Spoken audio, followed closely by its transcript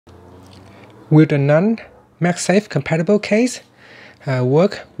Will the non-Magsafe compatible case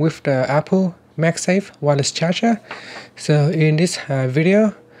work with the Apple Magsafe wireless charger? So in this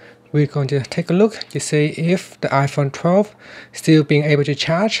video, we're going to take a look to see if the iPhone 12 still being able to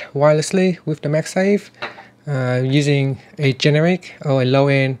charge wirelessly with the Magsafe using a generic or a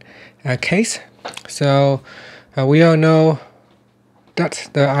low-end case. So we all know that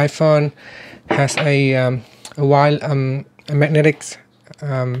the iPhone has a magnetic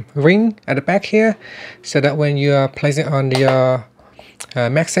ring at the back here, so that when you are placing on your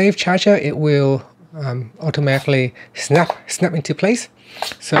Magsafe charger, it will automatically snap into place.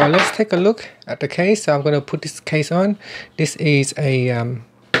 So let's take a look at the case. So I'm going to put this case on. This is a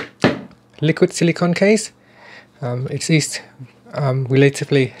liquid silicone case. It is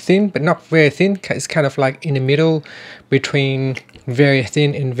relatively thin, but not very thin. It's kind of like in the middle between very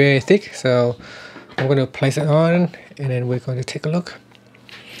thin and very thick. So I'm going to place it on, and then we're going to take a look.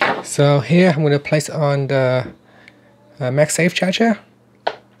 So here I'm going to place on the Magsafe charger,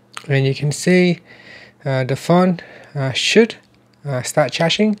 and you can see the phone should start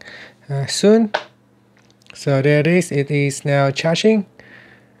charging soon. So there it is now charging.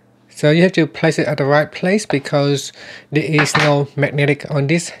 So you have to place it at the right place because there is no magnetic on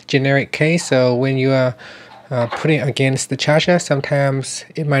this generic case. So when you are putting it against the charger, sometimes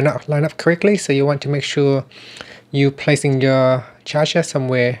it might not line up correctly. So you want to make sure you're placing your charger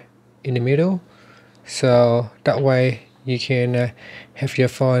somewhere in the middle, so that way you can have your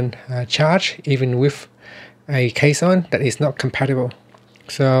phone charge even with a case on that is not compatible.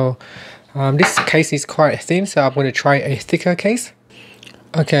 So this case is quite thin, so I'm going to try a thicker case.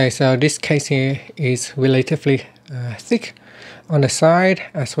 Okay, so this case here is relatively thick on the side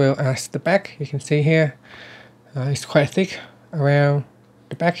as well as the back. You can see here it's quite thick around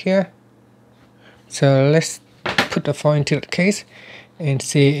the back here. So let's put the phone into the case and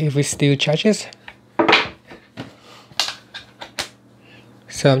see if it still charges.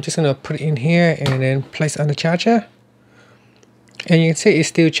 So I'm just going to put it in here and then place on the charger, and you can see it's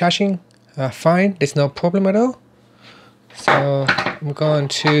still charging fine. There's no problem at all. So I'm going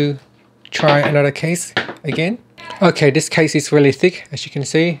to try another case again. Okay, this case is really thick. As you can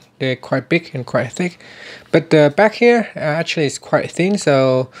see, they're quite big and quite thick, but the back here actually is quite thin.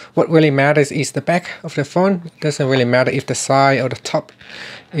 So what really matters is the back of the phone. It doesn't really matter if the side or the top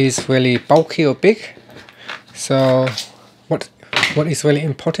is really bulky or big. So what is really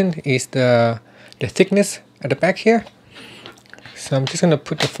important is the thickness at the back here. So I'm just going to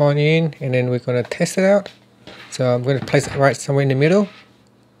put the phone in, and then we're going to test it out. So I'm going to place it right somewhere in the middle,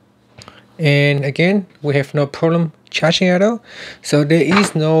 and again we have no problem charging at all. So there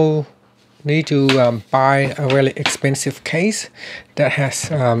is no need to buy a really expensive case that has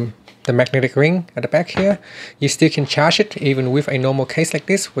the magnetic ring at the back here. You still can charge it even with a normal case like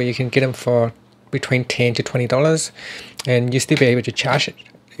this, where you can get them for between $10 to $20, and you still be able to charge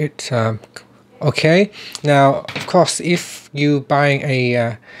it okay. Now of course, if you buying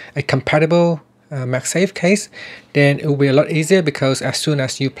a compatible Magsafe case, then it will be a lot easier, because as soon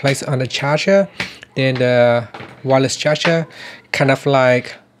as you place it on the charger, then the wireless charger kind of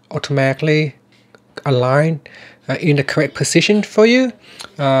like automatically align in the correct position for you.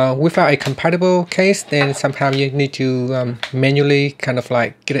 Without a compatible case, then sometimes you need to manually kind of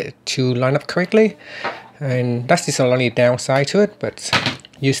like get it to line up correctly, and that's just the only downside to it, but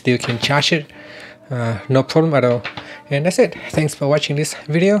you still can charge it no problem at all. And that's it. Thanks for watching this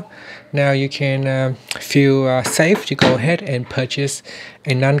video. Now you can feel safe to go ahead and purchase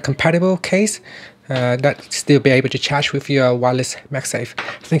a non-compatible case that still be able to charge with your wireless Magsafe.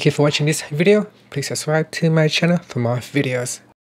 Thank you for watching this video. Please subscribe to my channel for more videos.